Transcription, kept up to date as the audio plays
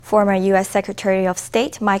Former U.S. Secretary of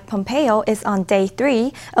State Mike Pompeo is on day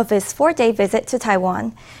 3 of his 4-day visit to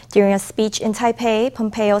Taiwan. During a speech in Taipei,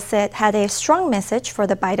 Pompeo said had a strong message for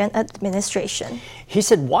the Biden administration. He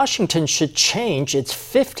said Washington should change its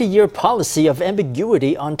 50-year policy of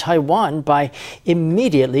ambiguity on Taiwan by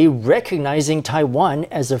immediately recognizing Taiwan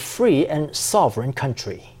as a free and sovereign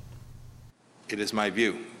country. It is my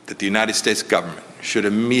view that the United States government should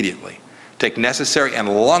immediately take necessary and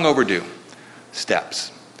long overdue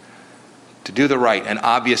steps to do the right and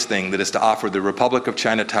obvious thing, that is to offer the Republic of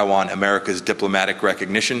China Taiwan America's diplomatic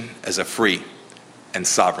recognition as a free and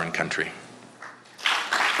sovereign country.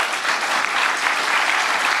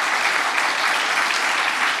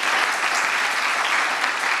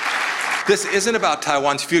 This isn't about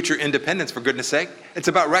Taiwan's future independence, for goodness sake. It's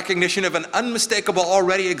about recognition of an unmistakable,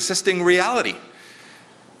 already existing reality.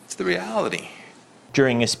 It's the reality.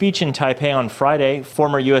 During a speech in Taipei on Friday,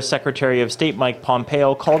 former U.S. Secretary of State Mike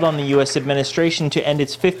Pompeo called on the U.S. administration to end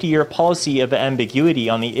its 50-year policy of ambiguity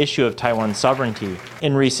on the issue of Taiwan's sovereignty.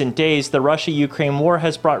 In recent days, the Russia-Ukraine war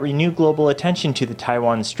has brought renewed global attention to the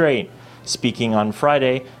Taiwan Strait. Speaking on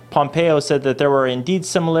Friday, Pompeo said that there were indeed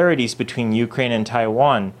similarities between Ukraine and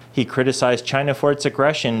Taiwan. He criticized China for its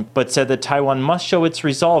aggression, but said that Taiwan must show its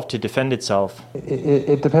resolve to defend itself.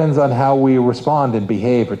 It depends on how we respond and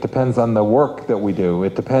behave. It depends on the work that we do.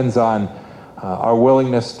 It depends on our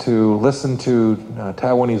willingness to listen to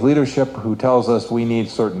Taiwanese leadership who tells us we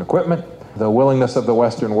need certain equipment, the willingness of the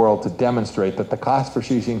Western world to demonstrate that the cost for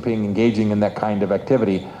Xi Jinping engaging in that kind of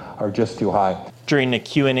activity are just too high. During a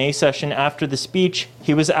Q&A session after the speech,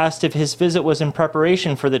 he was asked if his visit was in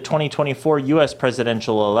preparation for the 2024 U.S.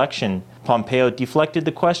 presidential election. Pompeo deflected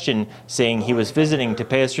the question, saying he was visiting to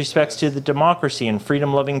pay his respects to the democracy and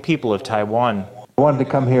freedom-loving people of Taiwan. I wanted to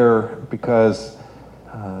come here because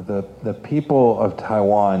the people of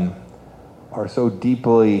Taiwan are so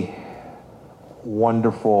deeply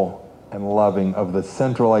wonderful and loving of the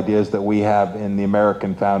central ideas that we have in the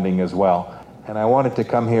American founding as well. And I wanted to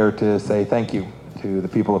come here to say thank you to the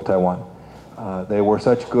people of Taiwan. They were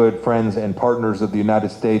such good friends and partners of the United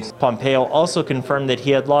States. Pompeo also confirmed that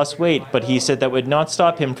he had lost weight, but he said that would not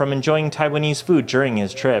stop him from enjoying Taiwanese food during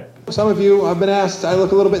his trip. Some of you have been asked, I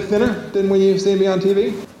look a little bit thinner than when you've seen me on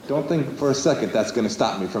TV. Don't think for a second that's going to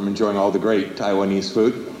stop me from enjoying all the great Taiwanese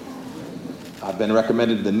food. I've been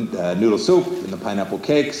recommended the noodle soup and the pineapple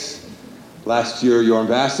cakes. Last year, your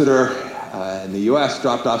ambassador in the U.S.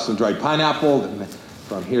 dropped off some dried pineapple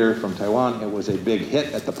from here, from Taiwan. It was a big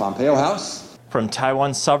hit at the Pompeo House. From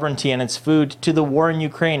Taiwan's sovereignty and its food to the war in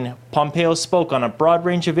Ukraine, Pompeo spoke on a broad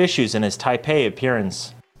range of issues in his Taipei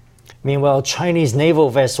appearance. Meanwhile, Chinese naval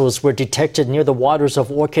vessels were detected near the waters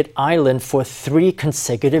of Orchid Island for 3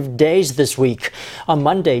 consecutive days this week. On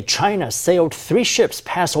Monday, China sailed 3 ships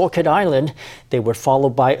past Orchid Island. They were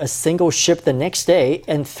followed by a single ship the next day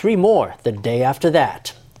and 3 more the day after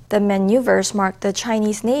that. The maneuvers marked the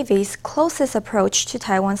Chinese Navy's closest approach to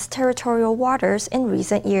Taiwan's territorial waters in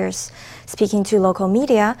recent years. Speaking to local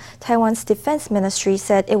media, Taiwan's defense ministry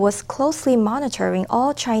said it was closely monitoring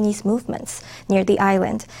all Chinese movements near the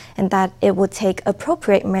island and that it would take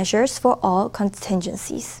appropriate measures for all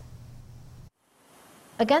contingencies.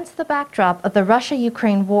 Against the backdrop of the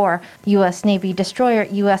Russia-Ukraine war, U.S. Navy destroyer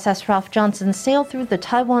USS Ralph Johnson sailed through the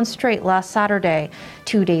Taiwan Strait last Saturday.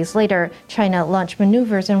 2 days later, China launched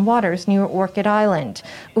maneuvers in waters near Orchid Island.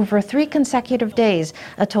 Over 3 consecutive days,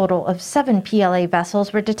 a total of 7 PLA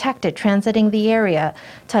vessels were detected transiting the area.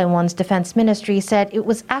 Taiwan's defense ministry said it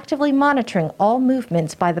was actively monitoring all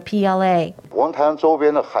movements by the PLA.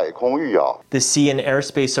 The sea and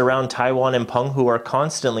airspace around Taiwan and Penghu are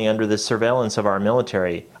constantly under the surveillance of our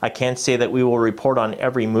military. I can't say that we will report on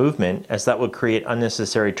every movement, as that would create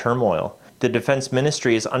unnecessary turmoil. The Defense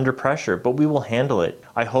Ministry is under pressure, but we will handle it.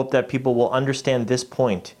 I hope that people will understand this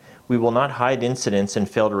point. We will not hide incidents and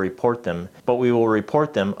fail to report them, but we will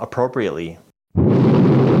report them appropriately.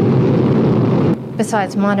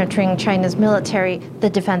 Besides monitoring China's military, the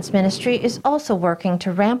Defense Ministry is also working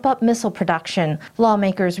to ramp up missile production.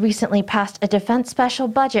 Lawmakers recently passed a defense special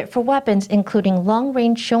budget for weapons including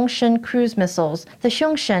long-range Xiongshun cruise missiles. The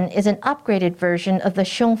Xiongshun is an upgraded version of the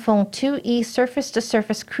Xiongfeng 2E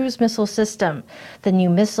surface-to-surface cruise missile system. The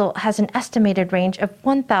new missile has an estimated range of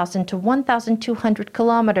 1,000 to 1,200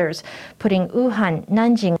 kilometers, putting Wuhan,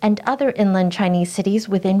 Nanjing, and other inland Chinese cities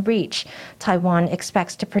within reach. Taiwan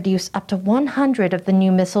expects to produce up to 100 of the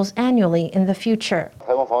new missiles annually in the future.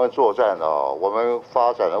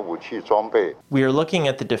 We are looking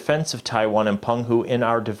at the defense of Taiwan and Penghu in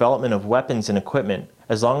our development of weapons and equipment.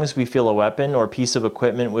 As long as we feel a weapon or piece of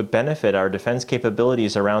equipment would benefit our defense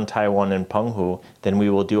capabilities around Taiwan and Penghu, then we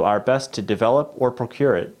will do our best to develop or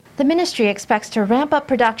procure it. The ministry expects to ramp up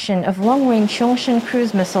production of long-range Zhongshan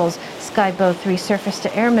cruise missiles, Skybow 3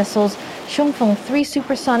 surface-to-air missiles, Xiongfeng 3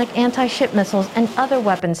 supersonic anti-ship missiles, and other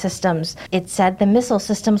weapon systems. It said the missile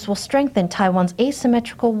systems will strengthen Taiwan's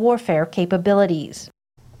asymmetrical warfare capabilities.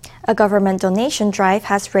 A government donation drive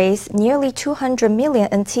has raised nearly 200 million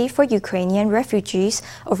NT for Ukrainian refugees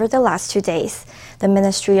over the last 2 days. The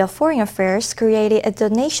Ministry of Foreign Affairs created a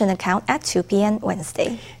donation account at 2 p.m.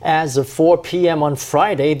 Wednesday. As of 4 p.m. on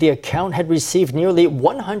Friday, the account had received nearly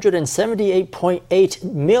 178.8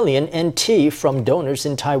 million NT from donors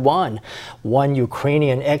in Taiwan. One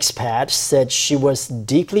Ukrainian expat said she was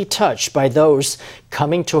deeply touched by those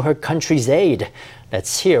coming to her country's aid.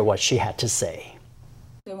 Let's hear what she had to say.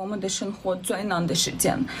 给我们的生活最难的时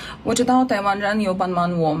间，我知道台湾人有帮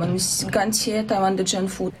忙我们，感谢台湾的政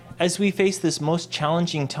府。 As we face this most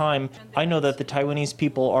challenging time, I know that the Taiwanese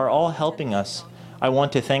people are all helping us. I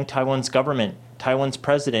want to thank Taiwan's government, Taiwan's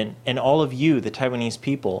president, and all of you, the Taiwanese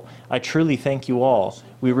people. I truly thank you all.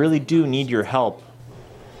 We really do need your help.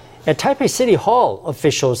 At Taipei City Hall,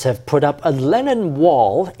 officials have put up a Lenin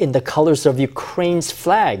wall in the colors of Ukraine's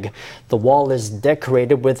flag. The wall is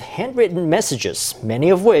decorated with handwritten messages,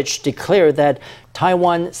 many of which declare that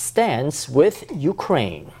Taiwan stands with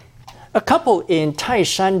Ukraine. A couple in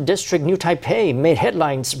Taishan District, New Taipei, made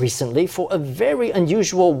headlines recently for a very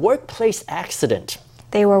unusual workplace accident.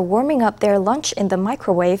 They were warming up their lunch in the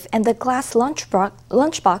microwave and the glass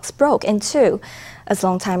lunchbox broke in two. As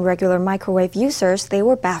longtime regular microwave users, they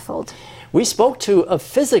were baffled. We spoke to a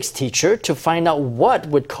physics teacher to find out what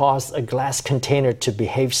would cause a glass container to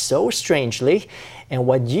behave so strangely and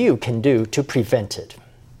what you can do to prevent it.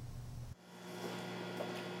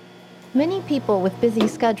 Many people with busy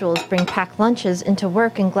schedules bring packed lunches into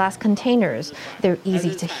work in glass containers. They're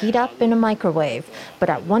easy to heat up in a microwave. But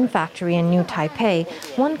at one factory in New Taipei,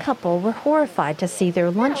 one couple were horrified to see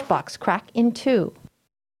their lunchbox crack in two.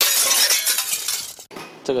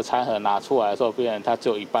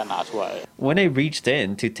 When I reached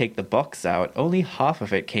in to take the box out, only half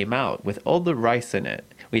of it came out with all the rice in it.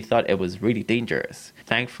 We thought it was really dangerous.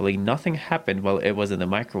 Thankfully, nothing happened while it was in the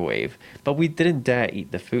microwave, but we didn't dare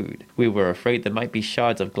eat the food. We were afraid there might be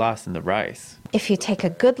shards of glass in the rice. If you take a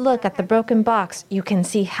good look at the broken box, you can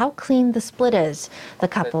see how clean the split is. The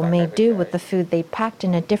couple made do with the food they packed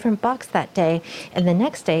in a different box that day, and the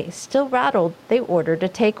next day, still rattled, they ordered a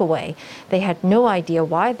takeaway. They had no idea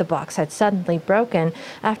why the box had suddenly broken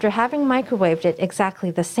after having microwaved it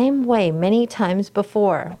exactly the same way many times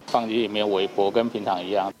before.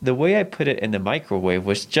 The way I put it in the microwave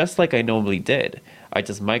was just like I normally did. I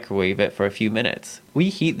just microwave it for a few minutes. We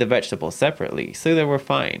heat the vegetables separately, so they were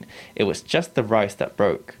fine. It was just the rice that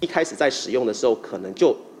broke. It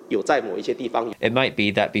might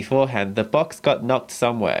be that beforehand the box got knocked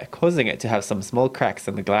somewhere, causing it to have some small cracks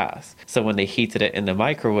in the glass. So when they heated it in the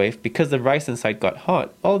microwave, because the rice inside got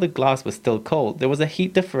hot, all the glass was still cold, there was a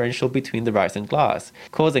heat differential between the rice and glass,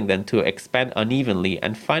 causing them to expand unevenly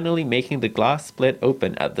and finally making the glass split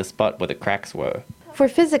open at the spot where the cracks were. For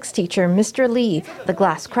physics teacher Mr. Lee, the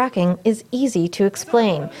glass cracking is easy to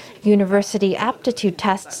explain. University aptitude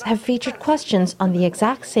tests have featured questions on the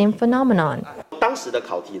exact same phenomenon.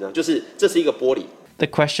 The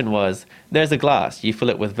question was, there's a glass, you fill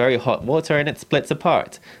it with very hot water and it splits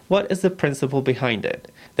apart. What is the principle behind it?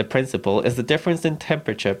 The principle is the difference in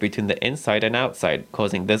temperature between the inside and outside,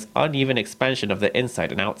 causing this uneven expansion of the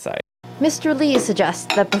inside and outside. Mr. Lee suggests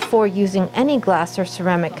that before using any glass or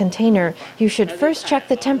ceramic container, you should first check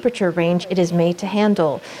the temperature range it is made to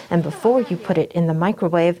handle. And before you put it in the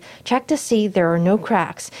microwave, check to see there are no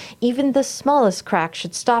cracks. Even the smallest crack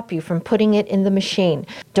should stop you from putting it in the machine.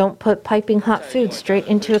 Don't put piping hot food straight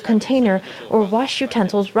into a container or wash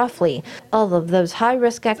utensils roughly. All of those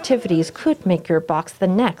high-risk activities could make your box the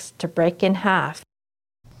next to break in half.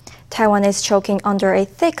 Taiwan is choking under a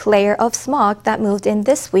thick layer of smog that moved in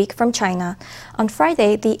this week from China. On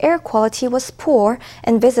Friday, the air quality was poor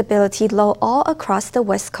and visibility low all across the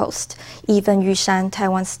west coast. Even Yushan,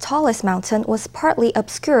 Taiwan's tallest mountain, was partly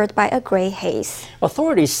obscured by a gray haze.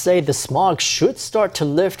 Authorities say the smog should start to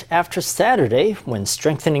lift after Saturday, when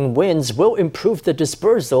strengthening winds will improve the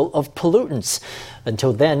dispersal of pollutants.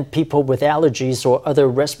 Until then, people with allergies or other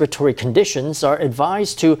respiratory conditions are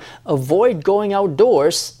advised to avoid going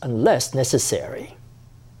outdoors unless necessary.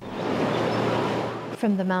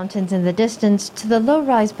 From the mountains in the distance to the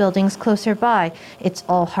low-rise buildings closer by, it's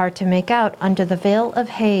all hard to make out under the veil of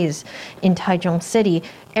haze. In Taichung City,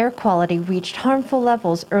 air quality reached harmful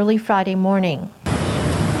levels early Friday morning.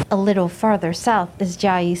 A little farther south is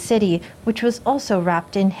Jiayi City, which was also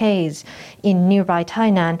wrapped in haze. In nearby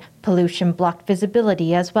Tainan, pollution blocked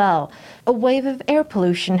visibility as well. A wave of air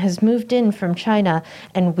pollution has moved in from China,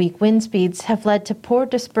 and weak wind speeds have led to poor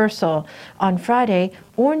dispersal. On Friday,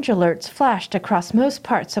 orange alerts flashed across most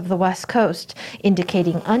parts of the West Coast,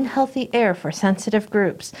 indicating unhealthy air for sensitive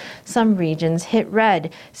groups. Some regions hit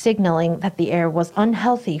red, signaling that the air was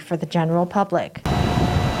unhealthy for the general public.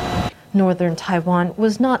 Northern Taiwan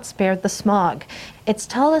was not spared the smog. Its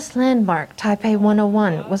tallest landmark, Taipei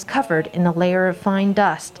 101, was covered in a layer of fine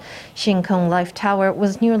dust. Shinkong Life Tower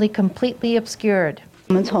was nearly completely obscured.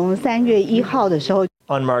 On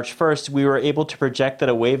March 1st, we were able to project that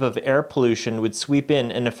a wave of air pollution would sweep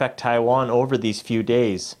in and affect Taiwan over these few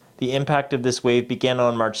days. The impact of this wave began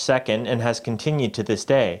on March 2nd and has continued to this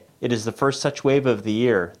day. It is the first such wave of the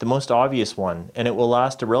year, the most obvious one, and it will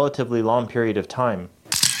last a relatively long period of time.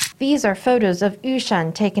 These are photos of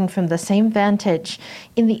Yushan taken from the same vantage.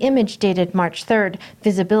 In the image dated March 3rd,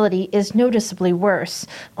 visibility is noticeably worse.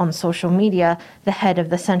 On social media, the head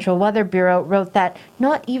of the Central Weather Bureau wrote that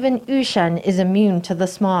not even Yushan is immune to the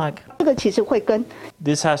smog.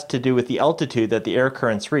 This has to do with the altitude that the air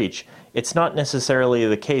currents reach. It's not necessarily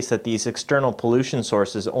the case that these external pollution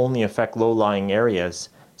sources only affect low-lying areas.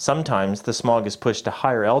 Sometimes the smog is pushed to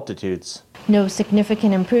higher altitudes. No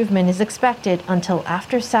significant improvement is expected until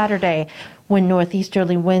after Saturday, when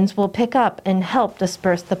northeasterly winds will pick up and help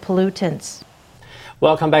disperse the pollutants.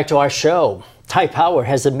 Welcome back to our show. Taipower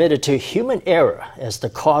has admitted to human error as the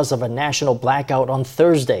cause of a national blackout on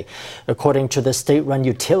Thursday. According to the state-run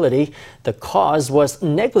utility, the cause was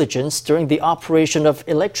negligence during the operation of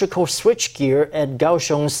electrical switchgear at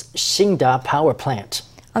Kaohsiung's Xingda power plant.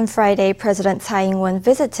 On Friday, President Tsai Ing-wen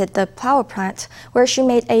visited the power plant, where she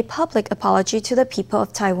made a public apology to the people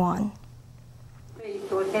of Taiwan.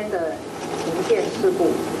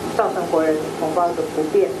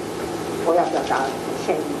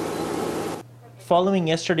 Following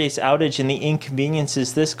yesterday's outage and the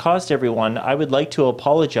inconveniences this caused everyone, I would like to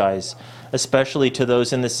apologize, especially to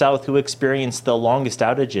those in the south who experienced the longest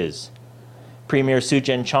outages. Premier Su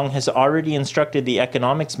Jen-chung has already instructed the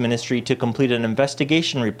Economics Ministry to complete an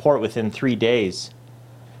investigation report within 3 days.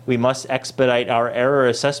 We must expedite our error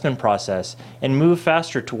assessment process and move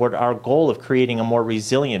faster toward our goal of creating a more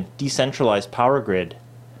resilient, decentralized power grid.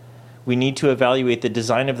 We need to evaluate the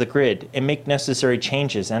design of the grid and make necessary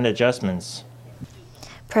changes and adjustments.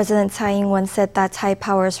 President Tsai Ing-wen said that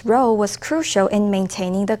Taipower's role was crucial in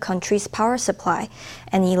maintaining the country's power supply.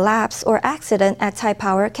 Any lapse or accident at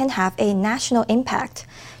Taipower can have a national impact.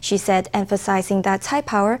 She said, emphasizing that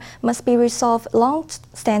Taipower must be resolve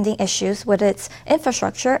long-standing issues with its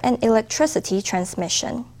infrastructure and electricity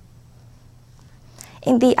transmission.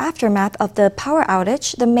 In the aftermath of the power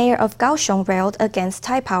outage, the mayor of Kaohsiung railed against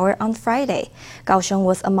Taipower on Friday. Kaohsiung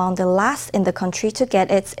was among the last in the country to get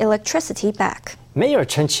its electricity back. Mayor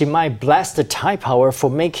Chen Chi-mai blasted Taipower for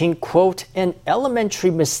making, quote, an elementary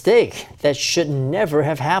mistake that should never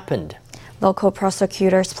have happened. Local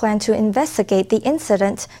prosecutors plan to investigate the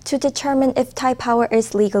incident to determine if Taipower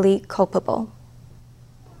is legally culpable.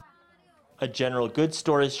 A general goods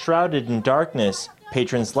store is shrouded in darkness.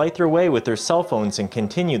 Patrons light their way with their cell phones and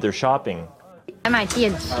continue their shopping.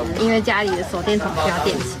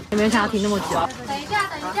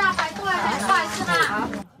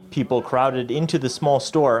 People crowded into the small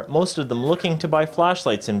store, most of them looking to buy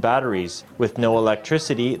flashlights and batteries. With no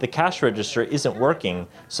electricity, the cash register isn't working,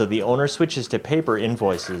 so the owner switches to paper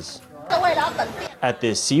invoices. At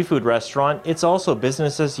this seafood restaurant, it's also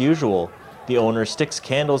business as usual. The owner sticks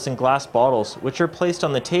candles in glass bottles, which are placed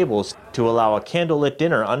on the tables to allow a candlelit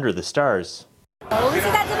dinner under the stars.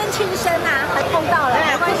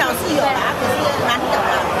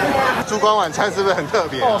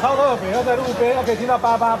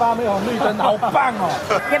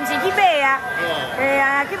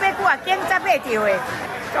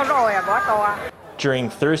 During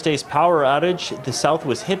Thursday's power outage, the South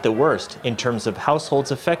was hit the worst in terms of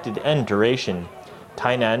households affected and duration.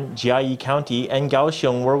 Tainan, Jiayi County, and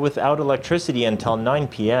Kaohsiung were without electricity until 9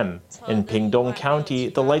 p.m. In Pingdong County,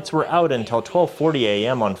 the lights were out until 12:40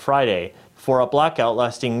 a.m. on Friday, for a blackout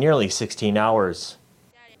lasting nearly 16 hours.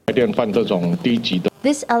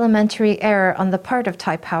 This elementary error on the part of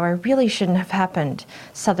Taipower really shouldn't have happened.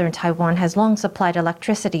 Southern Taiwan has long supplied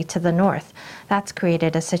electricity to the north. That's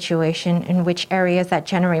created a situation in which areas that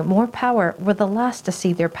generate more power were the last to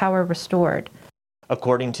see their power restored.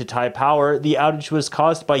 According to Taipower, the outage was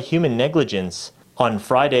caused by human negligence. On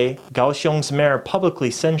Friday, Kaohsiung's mayor publicly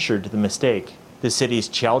censured the mistake. The city's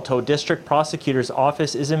Chiaotou District Prosecutor's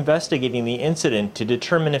Office is investigating the incident to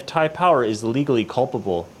determine if Taipower is legally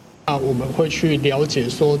culpable.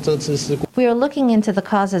 We are looking into the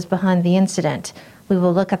causes behind the incident. We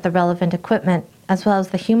will look at the relevant equipment as well as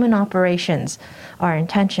the human operations. Our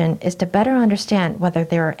intention is to better understand whether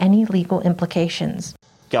there are any legal implications.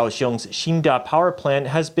 Kaohsiung's Xingda power plant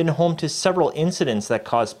has been home to several incidents that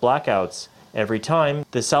caused blackouts. Every time,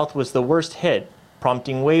 the south was the worst hit,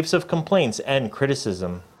 prompting waves of complaints and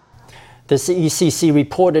criticism. The CECC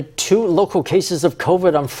reported 2 local cases of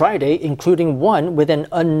COVID on Friday, including one with an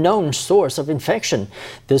unknown source of infection.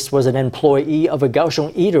 This was an employee of a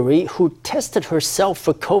Kaohsiung eatery who tested herself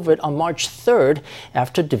for COVID on March 3rd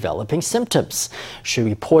after developing symptoms. She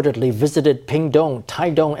reportedly visited Pingdong,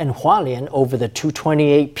 Taidong, and Hualien over the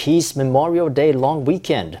 228 Peace Memorial Day long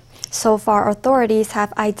weekend. So far, authorities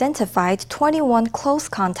have identified 21 close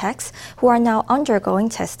contacts who are now undergoing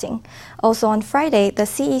testing. Also on Friday, the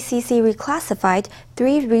CECC reclassified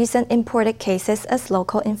 3 recent imported cases as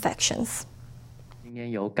local infections. 今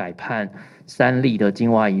天有改判3例的境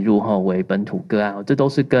外移入后为本土个案，这都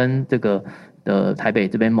是跟这个台北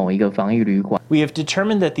这边某一个防疫旅馆。 We have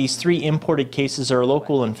determined that these 3 imported cases are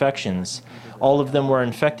local infections. All of them were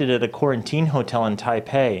infected at a quarantine hotel in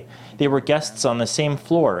Taipei. They were guests on the same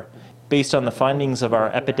floor. Based on the findings of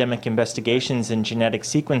our epidemic investigations and genetic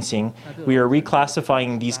sequencing, we are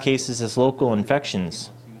reclassifying these cases as local infections.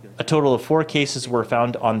 A total of 4 cases were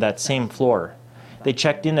found on that same floor. They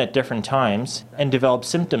checked in at different times and developed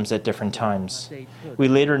symptoms at different times. We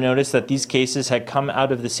later noticed that these cases had come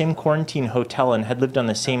out of the same quarantine hotel and had lived on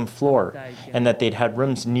the same floor, and that they'd had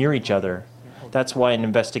rooms near each other. That's why an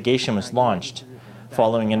investigation was launched.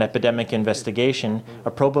 Following an epidemic investigation,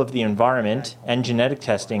 a probe of the environment, and genetic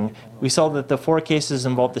testing, we saw that the 4 cases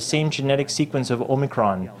involved the same genetic sequence of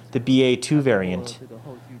Omicron, the BA.2 variant.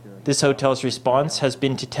 This hotel's response has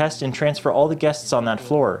been to test and transfer all the guests on that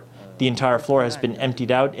floor. The entire floor has been emptied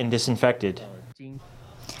out and disinfected.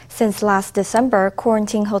 Since last December,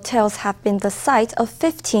 quarantine hotels have been the site of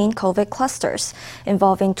 15 COVID clusters.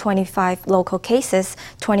 Involving 25 local cases,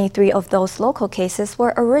 23 of those local cases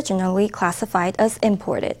were originally classified as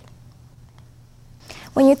imported.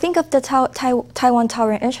 When you think of the Taiwan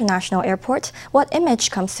Taoyuan International Airport, what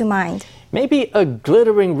image comes to mind? Maybe a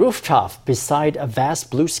glittering rooftop beside a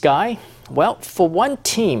vast blue sky? Well, for one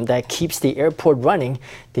team that keeps the airport running,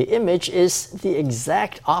 the image is the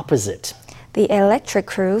exact opposite. The electric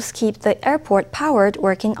crews keep the airport powered,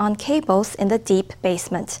 working on cables in the deep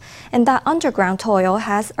basement. And that underground toil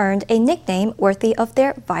has earned a nickname worthy of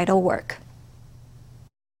their vital work.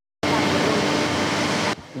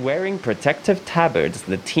 Wearing protective tabards,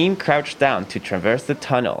 the team crouched down to traverse the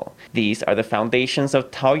tunnel. These are the foundations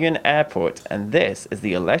of Taoyuan Airport, and this is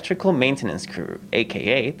the electrical maintenance crew,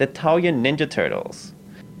 aka the Taoyuan Ninja Turtles.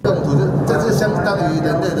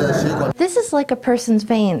 This is like a person's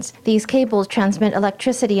veins. These cables transmit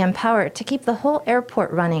electricity and power to keep the whole airport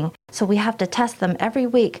running. So we have to test them every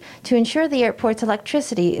week to ensure the airport's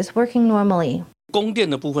electricity is working normally.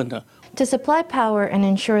 To supply power and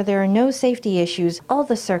ensure there are no safety issues, all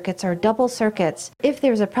the circuits are double circuits. If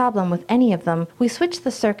there's a problem with any of them, we switch the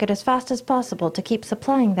circuit as fast as possible to keep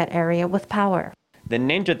supplying that area with power. The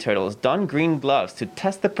Ninja Turtles don green gloves to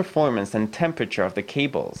test the performance and temperature of the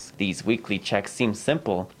cables. These weekly checks seem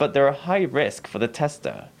simple, but they're a high risk for the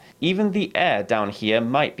tester. Even the air down here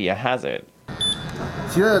might be a hazard.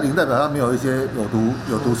 其他的零代表它没有一些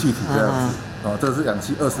有毒气体这样子。这是氧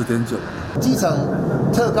气20.9。机场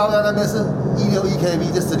特高压那边是161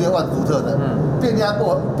 kV， 就16万伏特的，变压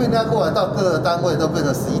过来到各个单位都变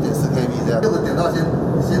成11.4 kV 这样。6个点到先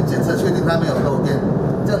检测，确定它没有漏电，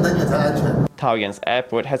这样人员才安全。 Taoyuan's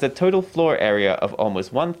airport has a total floor area of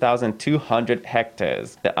almost 1,200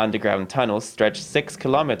 hectares. The underground tunnels stretch 6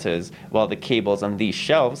 kilometers, while the cables on these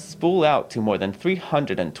shelves spool out to more than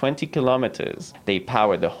 320 kilometers. They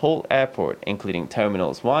power the whole airport, including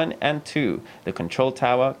Terminals 1 and 2, the control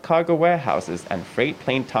tower, cargo warehouses, and freight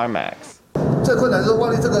plane tarmacs.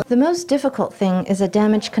 The most difficult thing is a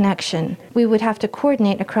damaged connection. We would have to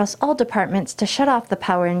coordinate across all departments to shut off the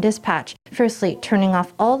power in dispatch. Firstly, turning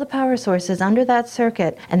off all the power sources under that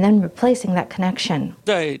circuit and then replacing that connection.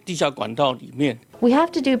 We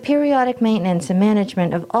have to do periodic maintenance and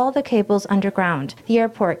management of all the cables underground. The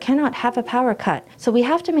airport cannot have a power cut, so we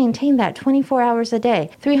have to maintain that 24 hours a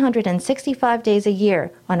day, 365 days a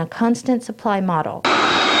year on a constant supply model.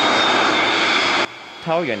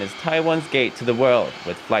 Taoyuan is Taiwan's gate to the world,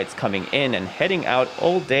 with flights coming in and heading out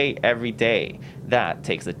all day, every day. That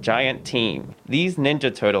takes a giant team. These Ninja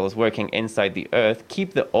Turtles working inside the earth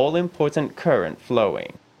keep the all-important current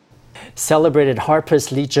flowing. Celebrated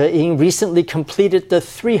harpist Li Zheying recently completed the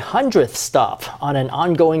 300th stop on an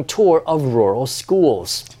ongoing tour of rural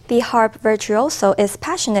schools. The harp virtuoso is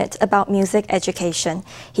passionate about music education.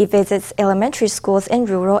 He visits elementary schools in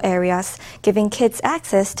rural areas, giving kids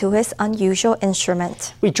access to his unusual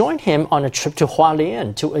instrument. We joined him on a trip to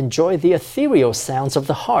Hualien to enjoy the ethereal sounds of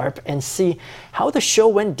the harp and see how the show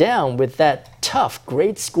went down with that tough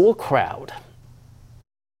grade school crowd.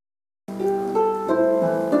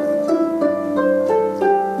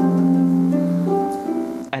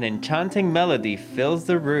 An enchanting melody fills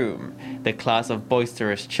the room. The class of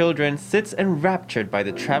boisterous children sits enraptured by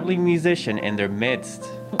the traveling musician in their midst.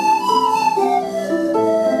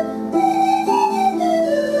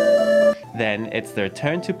 Then it's their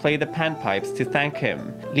turn to play the panpipes to thank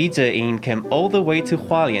him. Li Zheying came all the way to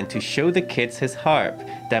Hualien to show the kids his harp,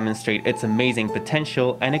 demonstrate its amazing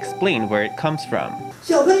potential, and explain where it comes from.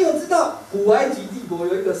 小朋友知道古埃及帝国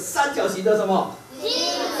有一个三角形的什么？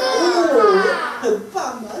很棒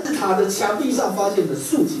啊！塔的墙壁上发现的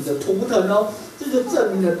竖琴的图腾哦，这就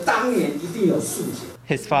证明了当年一定有竖琴。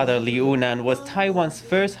 His father Li Yunan was Taiwan's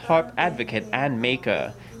first harp advocate and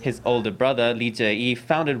maker. His older brother Li Zheyi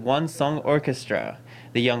founded One Song Orchestra.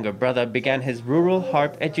 The younger brother began his rural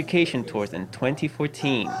harp education tours in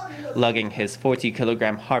 2014. Lugging his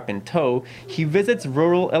 40-kilogram harp in tow, he visits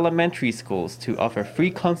rural elementary schools to offer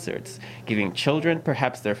free concerts, giving children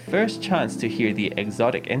perhaps their first chance to hear the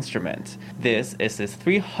exotic instrument. This is his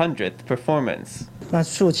 300th performance.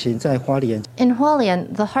 In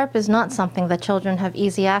Hualien, the harp is not something that children have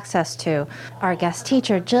easy access to. Our guest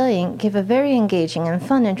teacher, Zheying, gave a very engaging and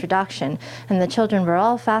fun introduction, and the children were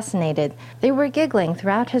all fascinated. They were giggling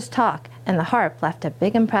throughout his talk, and the harp left a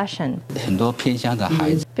big impression.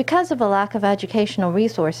 Because of a lack of educational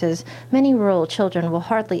resources, many rural children will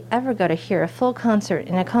hardly ever go to hear a full concert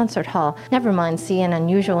in a concert hall, never mind see an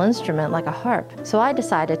unusual instrument like a harp. So I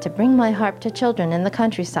decided to bring my harp to children in the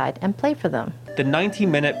countryside and play for them. The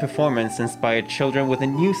 90-minute performance inspired children with a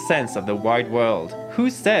new sense of the wide world. Who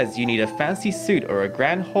says you need a fancy suit or a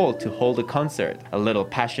grand hall to hold a concert? A little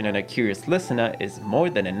passion and a curious listener is more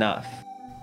than enough.